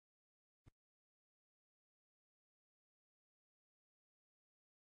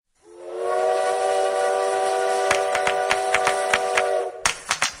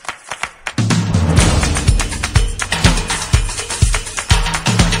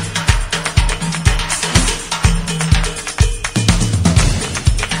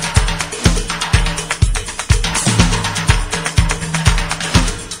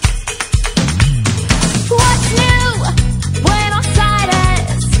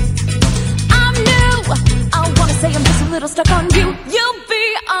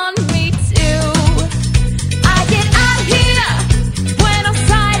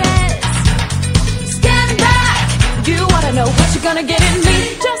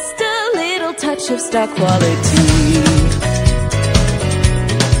of star quality.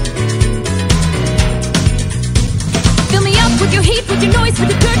 Fill me up with your heat, with your noise, with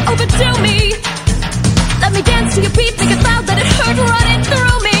your dirt, overdo me. Let me dance to your beat, make it loud, let it hurt, run it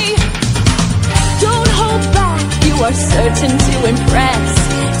through me. Don't hold back, you are certain to impress.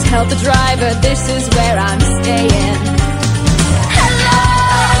 Tell the driver this is where I'm staying. Hello,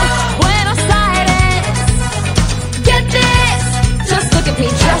 Buenos Aires. Get this, just look at me,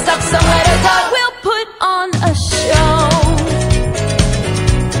 dressed up somewhere to go. We'll put on a show.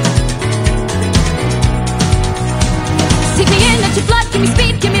 Take me in, let your blood, give me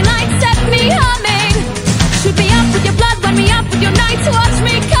speed, give me light, set me humming. Shoot me up with your blood, run me up with your nights, watch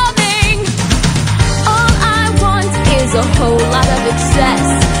me coming. All I want is a whole lot of excess.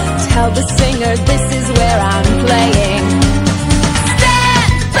 Tell the singer this is where I'm playing.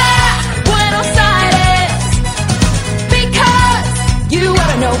 Stand back, Buenos Aires, because you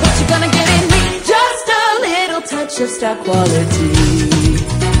ought to know what you're gonna get in me. Just a little touch of star quality.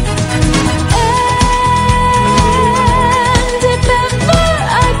 And if ever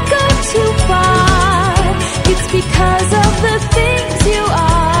I go too far, it's because of the things you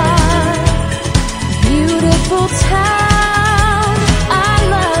are. Beautiful town, I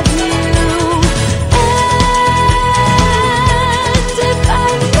love you. And if I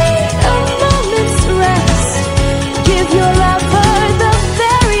need a moment's rest, give your lover the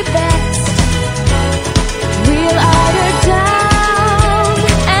very best. Real outer down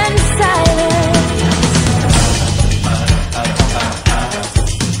and silent.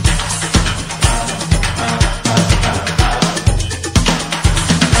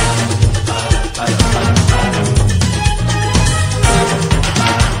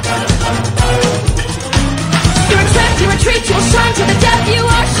 You're a trap, you're a treat, you'll shine to the death, you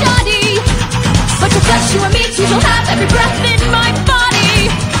are shoddy. But your flesh, you are meat, you will have every breath in my body.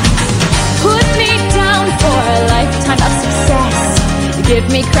 Put me down for a lifetime of success. Give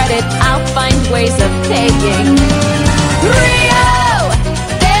me credit, I'll find ways of paying. Real